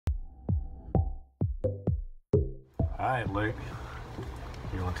Alright, Luke.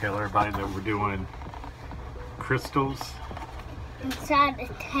 You want to tell everybody that we're doing crystals? Inside a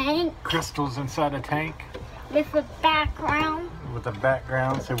tank. Crystals inside a tank? With a background. With a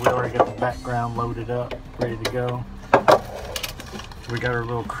background. So we already got the background loaded up, ready to go. We got our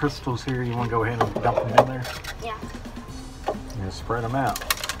little crystals here. You want to go ahead and dump them in there? Yeah. And spread them out.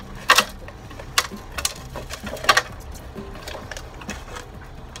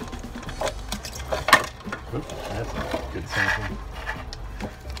 Oops, that's a good sample.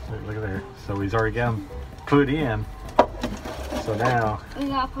 Look at there. So he's already got them put in. So now We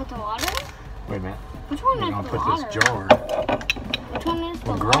gotta put the water in? wait a minute. Which one We're is gonna the put water? this jar. Which one is the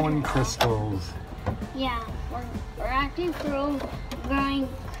We're water? growing crystals. Yeah, we're actually growing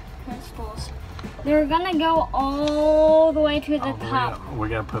crystals. They're gonna go all the way to the top. We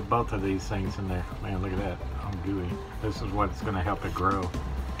gotta put both of these things in there. Man, look at that. I'm gooey. This is what's gonna help it grow.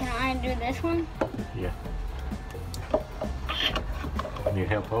 Can I do this one? Yeah. Need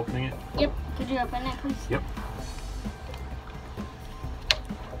help opening it? Yep. Could you open it, please? Yep.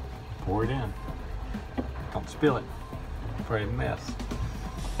 Pour it in. Don't spill it. Afraid of mess.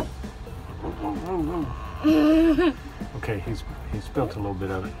 Whoa, whoa, whoa. Okay, he's spilled a little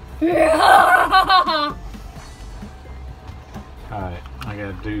bit of it. Alright, I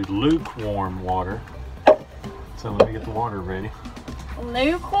gotta do lukewarm water. So let me get the water ready.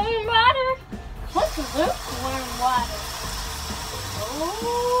 Lukewarm water? What's lukewarm water? Ooh.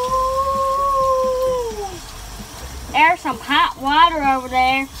 There's some hot water over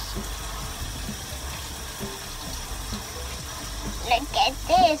there. Look at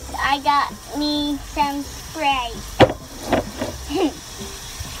this. I got me some spray.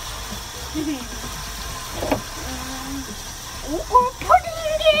 We're putting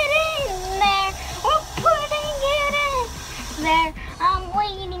it in there. We're putting it in there. I'm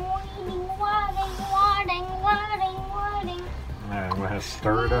waiting. Alright, we'll have to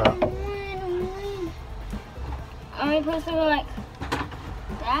stir it up. Are we supposed to go like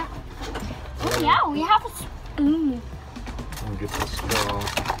that? Oh yeah, we have a spoon. I'll get this straw.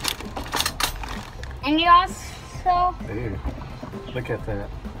 And you also... Ew. Look at that.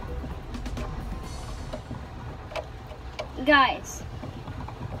 Guys,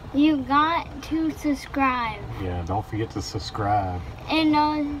 you got to subscribe. Yeah, don't forget to subscribe. And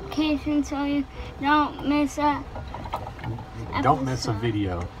notifications so you don't miss a Don't miss a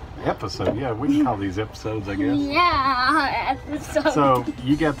video. Episode, yeah, we can call these episodes, I guess. Yeah, episode. So,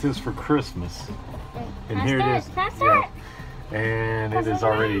 you got this for Christmas. And That's here it. it is. That's yeah. it. And it is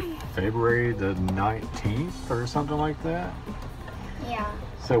already February the 19th or something like that. Yeah.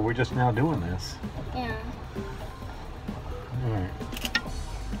 So, we're just now doing this. Yeah. Alright.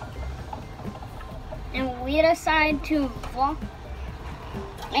 And we decide to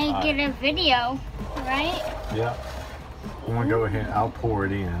make it a video, right? Yeah. I'm going to go ahead. I'll pour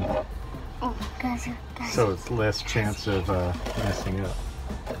it in. Oh, guys. So it's less chance of messing up.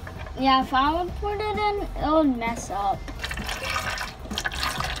 Yeah, if I would put it in, it would mess up.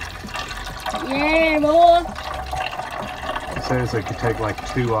 Yeah, boy. It says it could take like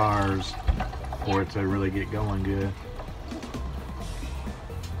 2 hours for it to really get going good.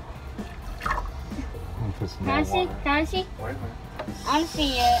 Can I see? Can I see? Wait a minute. I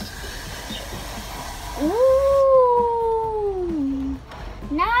see it. Ooh,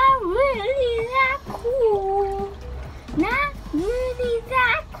 not really that cool. Not really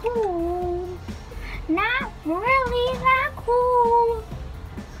that cool. Not really that cool.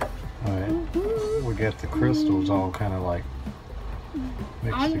 Alright, we got the crystals all kind of like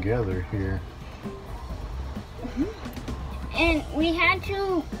mixed together here. And we had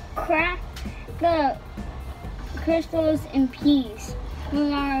to crack the crystals in peas. We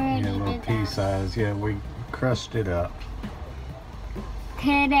already Yeah, little did pea that. size. Yeah, we crushed it up.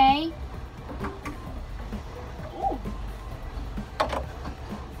 Today.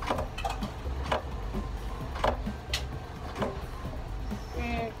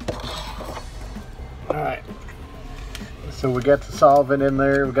 Alright. So we got the solvent in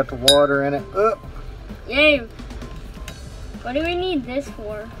there. We got the water in it. Yay! What do we need this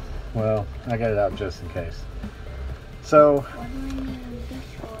for? Well, I got it out just in case. So, What do I need this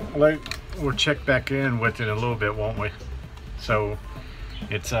for? we'll check back in with it in a little bit, won't we? So,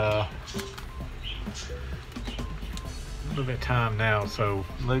 it's a little bit of time now. So,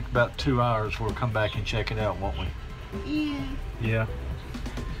 Luke, about 2 hours, we'll come back and check it out, won't we? Yeah. Yeah.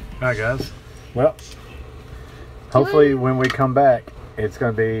 Alright, guys. Well, hopefully when we come back, it's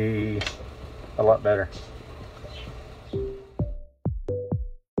going to be a lot better.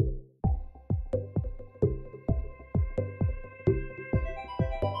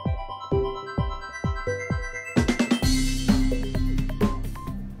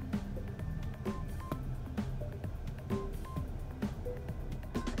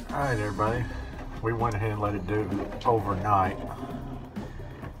 right, everybody. We went ahead and let it do overnight.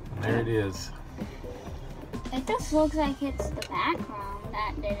 And there it is. It just looks like it's the background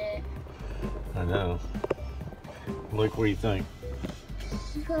that did it. I know. Look, what do you think?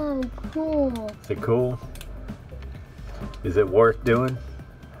 So cool. Is it cool? Is it worth doing?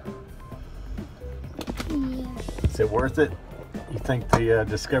 Yeah. Is it worth it? You think the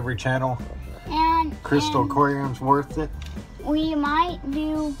Discovery Channel And Crystal Aquarium's worth it? we might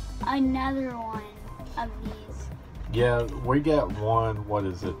do another one of these. Yeah, we got one. What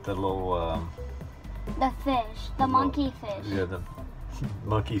is it? The little The fish, the monkey fish. yeah, the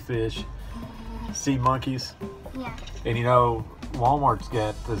monkey fish, sea monkeys. Yeah. And you know, Walmart's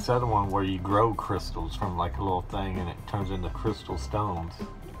got this other one where you grow crystals from like a little thing, and it turns into crystal stones.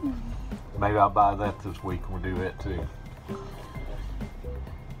 Maybe I'll buy that this week and we'll do that too.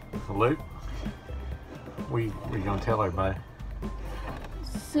 So Luke, we gonna tell everybody?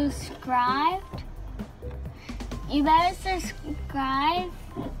 Subscribed. You better subscribe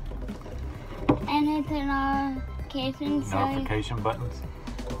and hit the Notification buttons.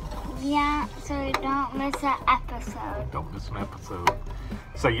 Yeah, so you don't miss an episode. Don't miss an episode.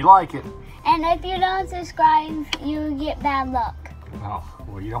 So you like it? And if you don't subscribe, you get bad luck. Oh,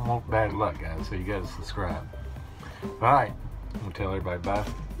 well, you don't want bad luck, guys, so you gotta subscribe. All right, we'll tell everybody bye.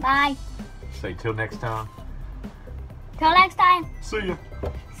 Bye. Say till next time. Till next time. See ya.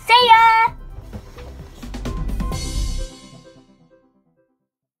 See ya!